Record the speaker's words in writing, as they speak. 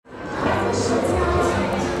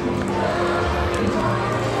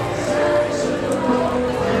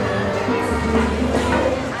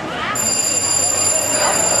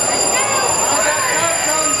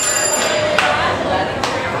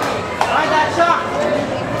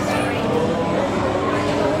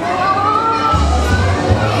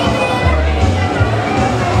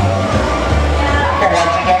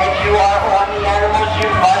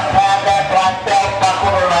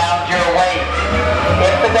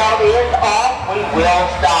seatbelt is off, we will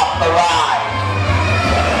stop the ride.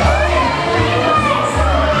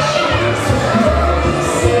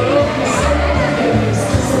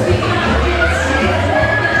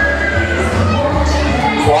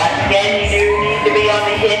 Once again, you do need to be on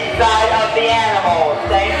the inside of the animals.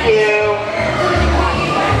 Thank you.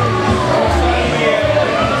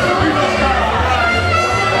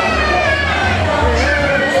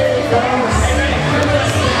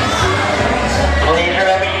 Please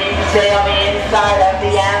remember you need to stay on the inside of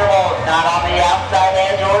the animals, not on the outside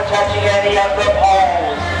edge or touching any of the poles.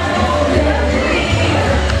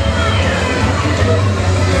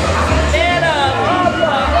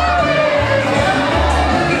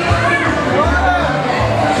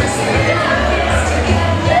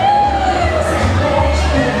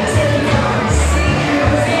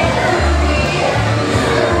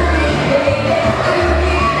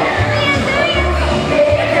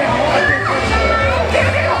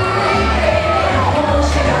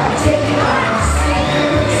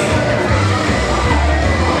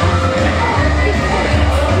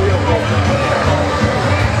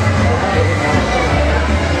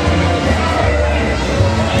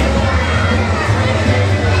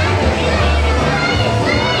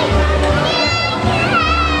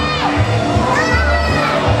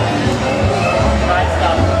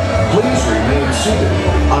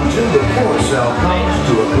 Until the carousel comes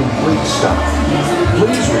to a complete stop.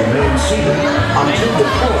 Please remain seated until the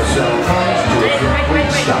carousel comes to a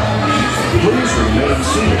complete stop. Please remain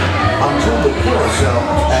seated until the carousel.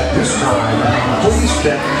 At this time, please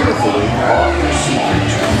step carefully off your seat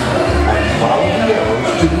and follow the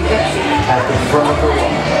arrows to the exit at the front